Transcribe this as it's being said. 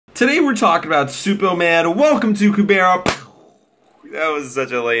Today we're talking about SUPPOMAN. Welcome to Kubera. That was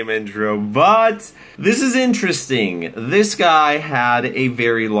such a lame intro, but this is interesting. This guy had a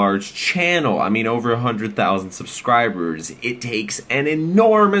very large channel. I mean, over 100,000 subscribers. It takes an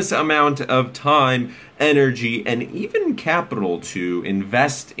enormous amount of time, energy, and even capital to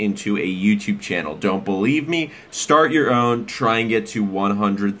invest into a YouTube channel. Don't believe me? Start your own. Try and get to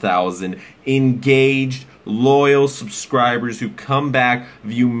 100,000 engaged, loyal subscribers who come back,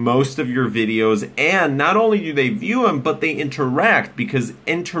 view most of your videos, and not only do they view them, but they interact, because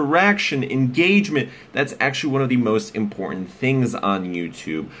interaction, engagement, that's actually one of the most important things on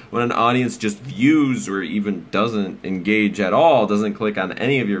YouTube. When an audience just views or even doesn't engage at all, doesn't click on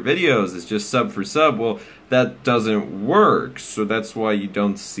any of your videos, it's just sub for sub, well, that doesn't work. So that's why you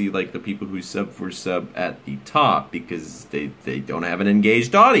don't see like the people who sub for sub at the top, because they don't have an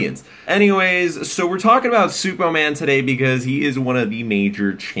engaged audience. Anyways, so we're talking about SUPPOMAN today because he is one of the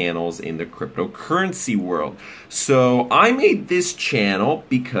major channels in the cryptocurrency world. So I made this channel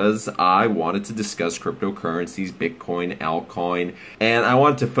because I wanted to discuss cryptocurrencies, Bitcoin, altcoin, and I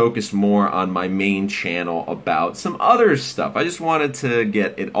wanted to focus more on my main channel about some other stuff. I just wanted to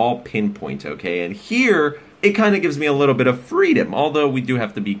get it all pinpoint, okay? And here, it kind of gives me a little bit of freedom, although we do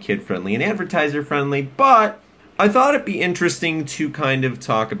have to be kid-friendly and advertiser-friendly, but I thought it'd be interesting to kind of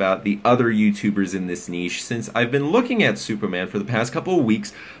talk about the other YouTubers in this niche, since I've been looking at SUPPOMAN for the past couple of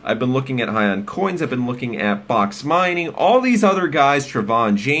weeks. I've been looking at Altcoins, I've been looking at Box Mining, all these other guys,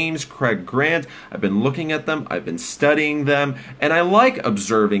 Trevon James, Craig Grant. I've been looking at them, I've been studying them, and I like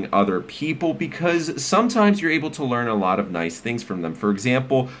observing other people because sometimes you're able to learn a lot of nice things from them. For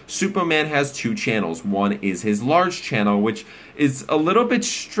example, SUPPOMAN has two channels. One is his large channel, which is a little bit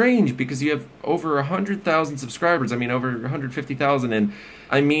strange because you have over 100,000 subscribers. I mean, over 150,000, and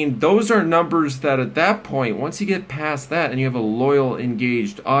I mean, those are numbers that at that point, once you get past that and you have a loyal,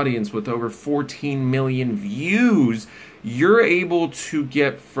 engaged audience with over 14 million views, you're able to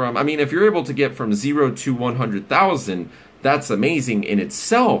get from, I mean, if you're able to get from 0 to 100,000, that's amazing in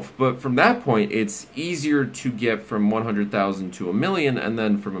itself, but from that point, it's easier to get from 100,000 to 1 million, and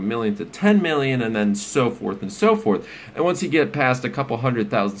then from 1 million to 10 million, and then so forth and so forth. And once you get past a couple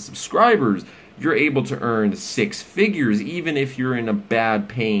 100,000 subscribers, you're able to earn 6 figures, even if you're in a bad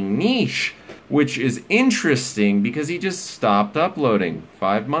paying niche, which is interesting because he just stopped uploading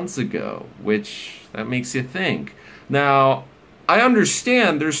 5 months ago, which that makes you think. Now, I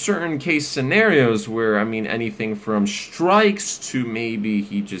understand there's certain case scenarios where, I mean, anything from strikes to maybe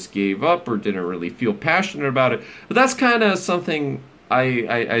he just gave up or didn't really feel passionate about it. But that's kind of something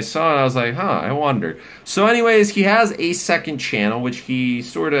I saw and I was like, huh, I wonder. So anyways, he has a second channel, which he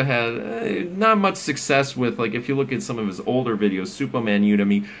sort of had not much success with. Like, if you look at some of his older videos, SUPPOMAN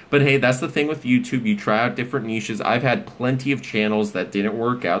Udemy. But hey, that's the thing with YouTube. You try out different niches. I've had plenty of channels that didn't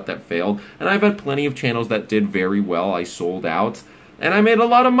work out, that failed. And I've had plenty of channels that did very well. I sold out. And I made a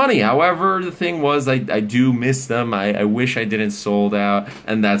lot of money. However, the thing was, I do miss them. I wish I didn't sold out.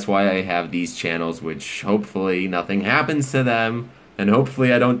 And that's why I have these channels, which hopefully nothing happens to them. And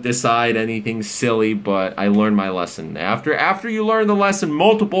hopefully I don't decide anything silly, but I learned my lesson. After you learn the lesson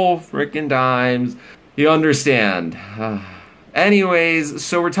multiple freaking times, you understand. Anyways,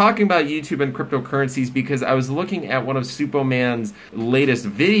 so we're talking about YouTube and cryptocurrencies because I was looking at one of SUPPOMAN's latest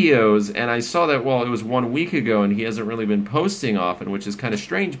videos, and I saw that, well, it was 1 week ago, and he hasn't really been posting often, which is kind of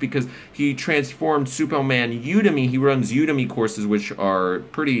strange because he transformed SUPPOMAN Udemy. He runs Udemy courses, which are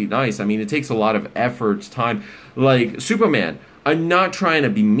pretty nice. I mean, it takes a lot of effort, time. Like, SUPPOMAN, I'm not trying to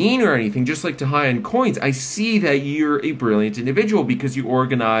be mean or anything, just like to high-end coins. I see that you're a brilliant individual because you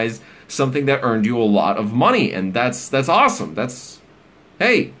organize something that earned you a lot of money, and that's awesome. That's,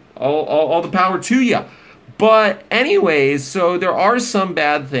 hey, all the power to you. But anyways, so there are some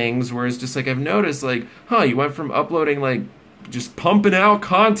bad things where it's just like I've noticed, like, huh, you went from uploading, like, just pumping out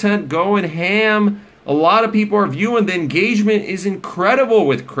content, going ham. A lot of people are viewing. The engagement is incredible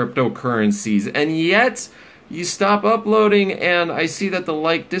with cryptocurrencies, and yet you stop uploading, and I see that the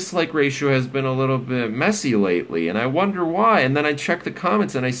like-dislike ratio has been a little bit messy lately, and I wonder why. And then I check the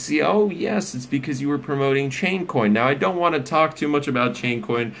comments, and I see, oh, yes, it's because you were promoting Chaincoin. Now, I don't want to talk too much about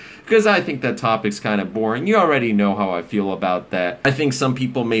Chaincoin, because I think that topic's kind of boring. You already know how I feel about that. I think some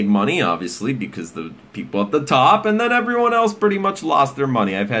people made money, obviously, because the people at the top, and then everyone else pretty much lost their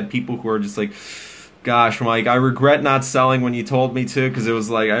money. I've had people who are just like, gosh, Mike, I regret not selling when you told me to, because it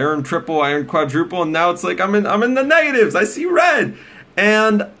was like I earned triple, I earned quadruple, and now it's like I'm in the negatives. I see red.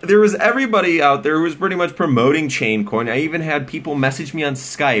 And there was everybody out there who was pretty much promoting Chaincoin. I even had people message me on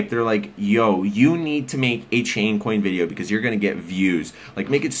Skype. They're like, yo, you need to make a Chaincoin video because you're going to get views. Like,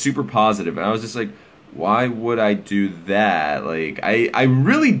 make it super positive. And I was just like, Why would I do that? Like, I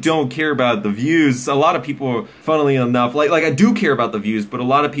really don't care about the views. A lot of people, funnily enough, like I do care about the views, but a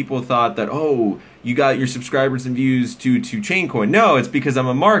lot of people thought that, oh, you got your subscribers and views to Chaincoin. No, it's because I'm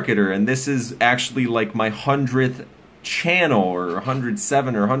a marketer, and this is actually like my 100th channel, or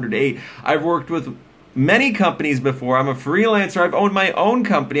 107 or 108. I've worked with many companies before. I'm a freelancer. I've owned my own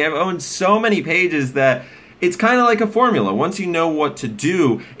company. I've owned so many pages that it's kind of like a formula. Once you know what to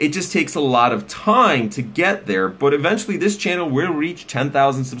do, it just takes a lot of time to get there. But eventually this channel will reach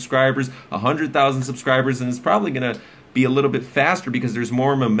 10,000 subscribers, 100,000 subscribers, and it's probably going to be a little bit faster because there's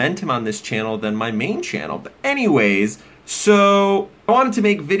more momentum on this channel than my main channel. But anyways, so I wanted to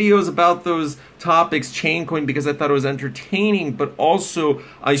make videos about those topics, Chaincoin, because I thought it was entertaining, but also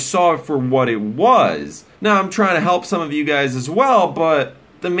I saw it for what it was. Now I'm trying to help some of you guys as well, but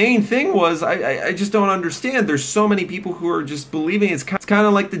the main thing was I just don't understand. There's so many people who are just believing. It's kind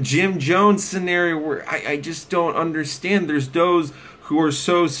of like the Jim Jones scenario where I just don't understand. There's those who are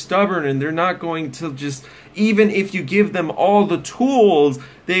so stubborn and they're not going to just, even if you give them all the tools,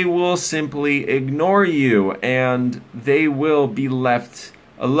 they will simply ignore you and they will be left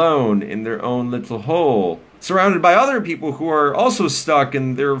alone in their own little hole, surrounded by other people who are also stuck,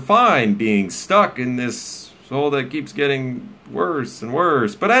 and they're fine being stuck in this hole that keeps getting worse and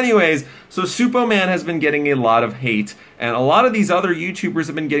worse. But anyways, so SUPPOMAN has been getting a lot of hate, and a lot of these other YouTubers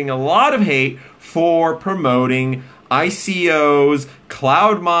have been getting a lot of hate for promoting ICOs,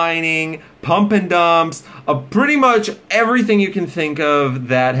 cloud mining, pump and dumps, pretty much everything you can think of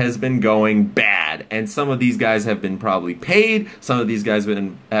that has been going bad. And some of these guys have been probably paid. Some of these guys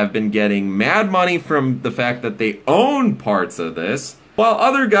have been getting mad money from the fact that they own parts of this. While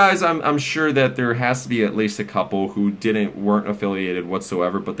other guys, I'm sure that there has to be at least a couple who weren't affiliated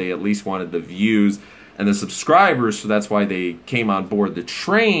whatsoever, but they at least wanted the views and the subscribers, so that's why they came on board the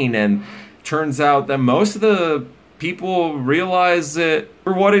train. And turns out that most of the people realize it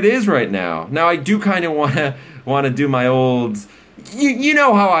for what it is right now. Now, I do kind of want to do my old, you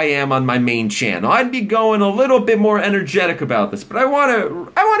know how I am on my main channel. I'd be going a little bit more energetic about this, but I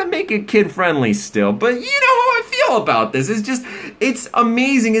want to make it kid friendly still. But you know how I feel about this. It's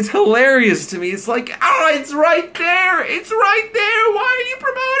amazing. It's hilarious to me. It's like, it's right there. It's right there. Why are you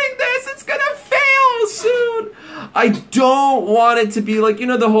promoting this? It's gonna fail soon. I don't want it to be like, you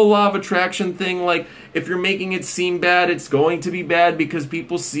know, the whole law of attraction thing. Like, if you're making it seem bad, it's going to be bad because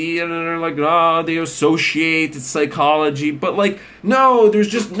people see it and they're like, they associate, it's psychology. But like, no, there's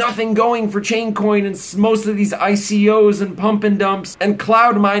just nothing going for Chaincoin and most of these ICOs and pump and dumps and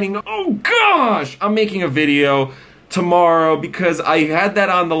cloud mining. Oh gosh, I'm making a video tomorrow because I had that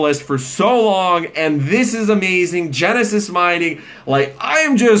on the list for so long, and this is amazing. Genesis mining, like, I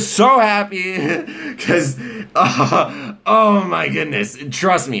am just so happy because oh my goodness,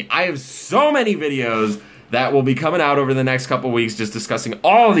 trust me, I have so many videos that will be coming out over the next couple weeks just discussing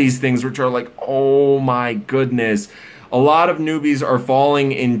all these things, which are like, oh my goodness, a lot of newbies are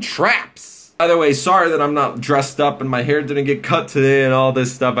falling in traps. By the way, sorry that I'm not dressed up and my hair didn't get cut today and all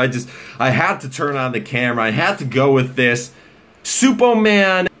this stuff. I had to turn on the camera. I had to go with this.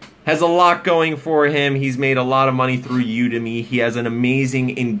 SUPPOMAN has a lot going for him. He's made a lot of money through Udemy. He has an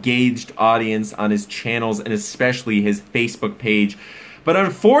amazing engaged audience on his channels and especially his Facebook page. But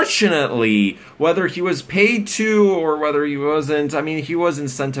unfortunately, whether he was paid to or whether he wasn't, I mean, he was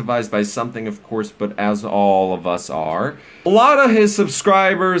incentivized by something, of course, but as all of us are. A lot of his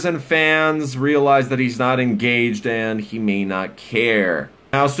subscribers and fans realize that he's not engaged and he may not care.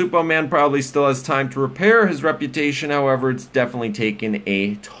 Now, SUPPOMAN probably still has time to repair his reputation, however, it's definitely taken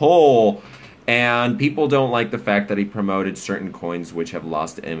a toll. And people don't like the fact that he promoted certain coins which have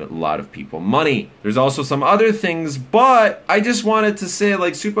lost a lot of people money. There's also some other things, but I just wanted to say,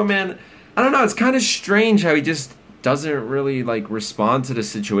 like, SUPPOMAN, I don't know, it's kind of strange how he just doesn't really, like, respond to the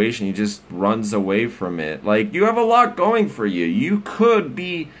situation. He just runs away from it. Like, you have a lot going for you. You could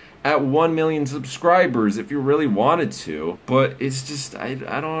be at 1 million subscribers if you really wanted to, but it's just, I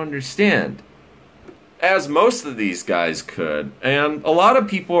don't understand. As most of these guys could. And a lot of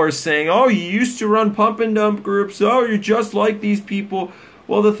people are saying, oh, you used to run pump and dump groups, oh, you're just like these people.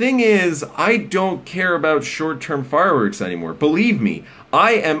 Well, the thing is, I don't care about short-term fireworks anymore. Believe me,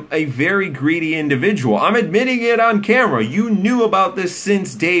 I am a very greedy individual. I'm admitting it on camera. You knew about this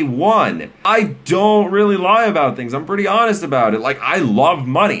since day one. I don't really lie about things. I'm pretty honest about it. Like, I love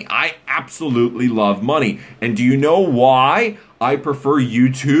money. I absolutely love money. And do you know why I prefer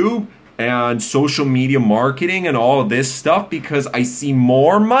YouTube and social media marketing and all of this stuff? Because I see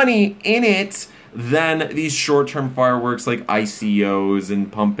more money in it than these short-term fireworks like ICOs and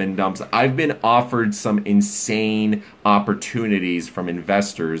pump and dumps. I've been offered some insane opportunities from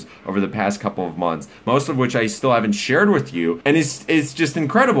investors over the past couple of months, most of which I still haven't shared with you, and it's just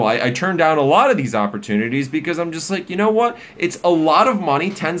incredible. I turned down a lot of these opportunities because I'm just like, you know what? It's a lot of money,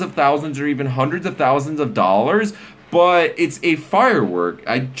 tens of thousands or even hundreds of thousands of dollars, but it's a firework.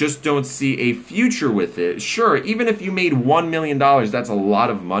 I just don't see a future with it. Sure, even if you made $1 million, that's a lot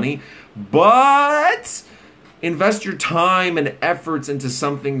of money, but invest your time and efforts into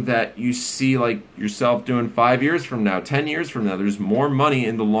something that you see like yourself doing 5 years from now, 10 years from now. There's more money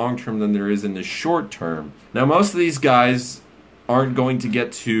in the long term than there is in the short term. Now, most of these guys aren't going to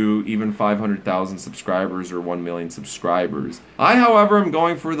get to even 500,000 subscribers or 1 million subscribers. I, however, am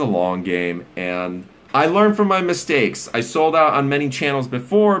going for the long game, and I learned from my mistakes. I sold out on many channels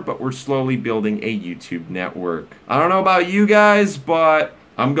before, but we're slowly building a YouTube network. I don't know about you guys, but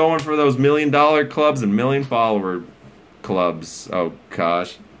I'm going for those $1 million clubs and million follower clubs. Oh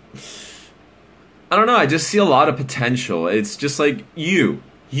gosh. I don't know, I just see a lot of potential. It's just like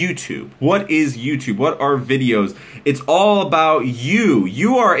YouTube. What is YouTube? What are videos? It's all about you.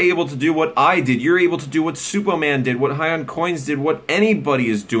 You are able to do what I did. You're able to do what SUPPOMAN did, what Altcoins did, what anybody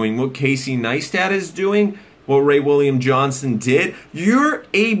is doing, what Casey Neistat is doing, what Ray William Johnson did. You're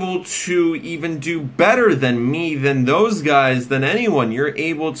able to even do better than me, than those guys, than anyone. You're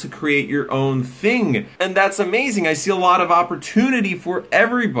able to create your own thing. And that's amazing. I see a lot of opportunity for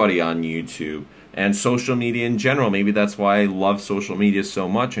everybody on YouTube and social media in general. Maybe that's why I love social media so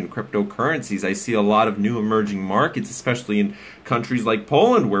much, and cryptocurrencies. I see a lot of new emerging markets, especially in countries like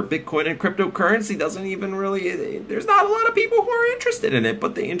Poland, where Bitcoin and cryptocurrency doesn't even really, there's not a lot of people who are interested in it,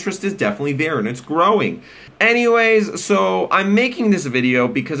 but the interest is definitely there and it's growing. Anyways, so I'm making this video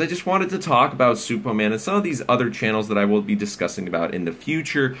because I just wanted to talk about SUPPOMAN and some of these other channels that I will be discussing about in the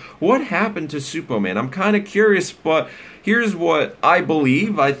future. What happened to SUPPOMAN? I'm kind of curious, but here's what I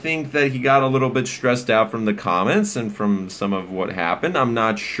believe. I think that he got a little bit stressed out from the comments and from some of what happened. I'm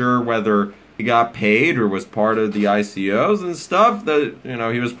not sure whether he got paid or was part of the ICOs and stuff that, you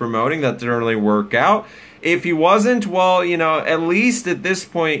know, he was promoting that didn't really work out. If he wasn't, well, you know, at least at this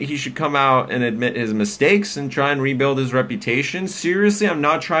point, he should come out and admit his mistakes and try and rebuild his reputation. Seriously, I'm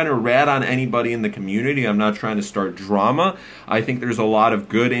not trying to rat on anybody in the community. I'm not trying to start drama. I think there's a lot of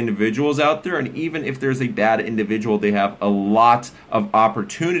good individuals out there, and even if there's a bad individual, they have a lot of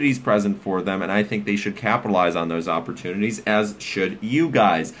opportunities present for them, and I think they should capitalize on those opportunities, as should you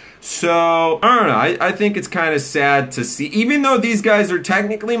guys. So, I don't know. I think it's kind of sad to see, even though these guys are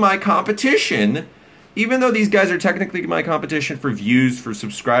technically my competition, for views, for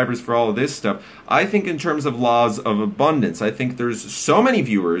subscribers, for all of this stuff, I think in terms of laws of abundance, I think there's so many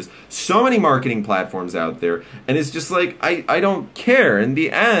viewers, so many marketing platforms out there, and it's just like, I don't care. In the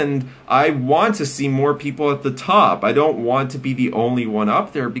end, I want to see more people at the top. I don't want to be the only one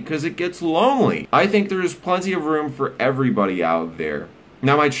up there because it gets lonely. I think there's plenty of room for everybody out there.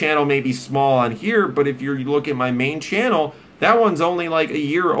 Now, my channel may be small on here, but if you look at my main channel, that one's only like a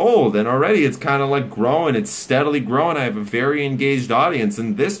year old, and already it's kind of like growing. It's steadily growing. I have a very engaged audience,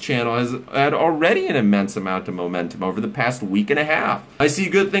 and this channel has had already an immense amount of momentum over the past week and a half. I see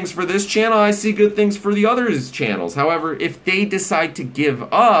good things for this channel. I see good things for the others' channels. However, if they decide to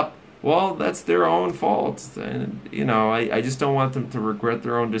give up, well, that's their own fault. And, you know, I just don't want them to regret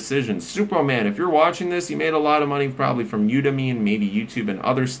their own decisions. SUPPOMAN, if you're watching this, you made a lot of money probably from Udemy and maybe YouTube and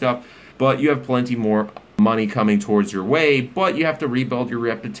other stuff, but you have plenty more money coming towards your way, but you have to rebuild your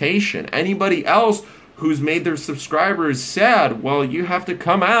reputation. Anybody else who's made their subscribers sad, well, you have to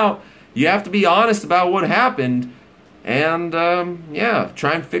come out, you have to be honest about what happened, and yeah,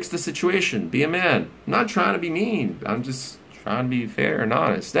 try and fix the situation. Be a man. I'm not trying to be mean, I'm just trying to be fair and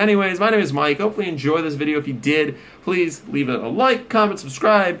honest. Anyways, my name is Mike. Hopefully you enjoyed this video. If you did, please leave it a like, comment,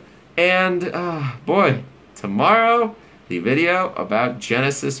 subscribe, and boy, tomorrow the video about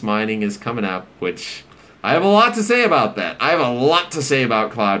Genesis mining is coming up, which I have a lot to say about that. I have a lot to say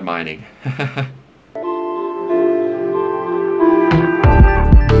about cloud mining.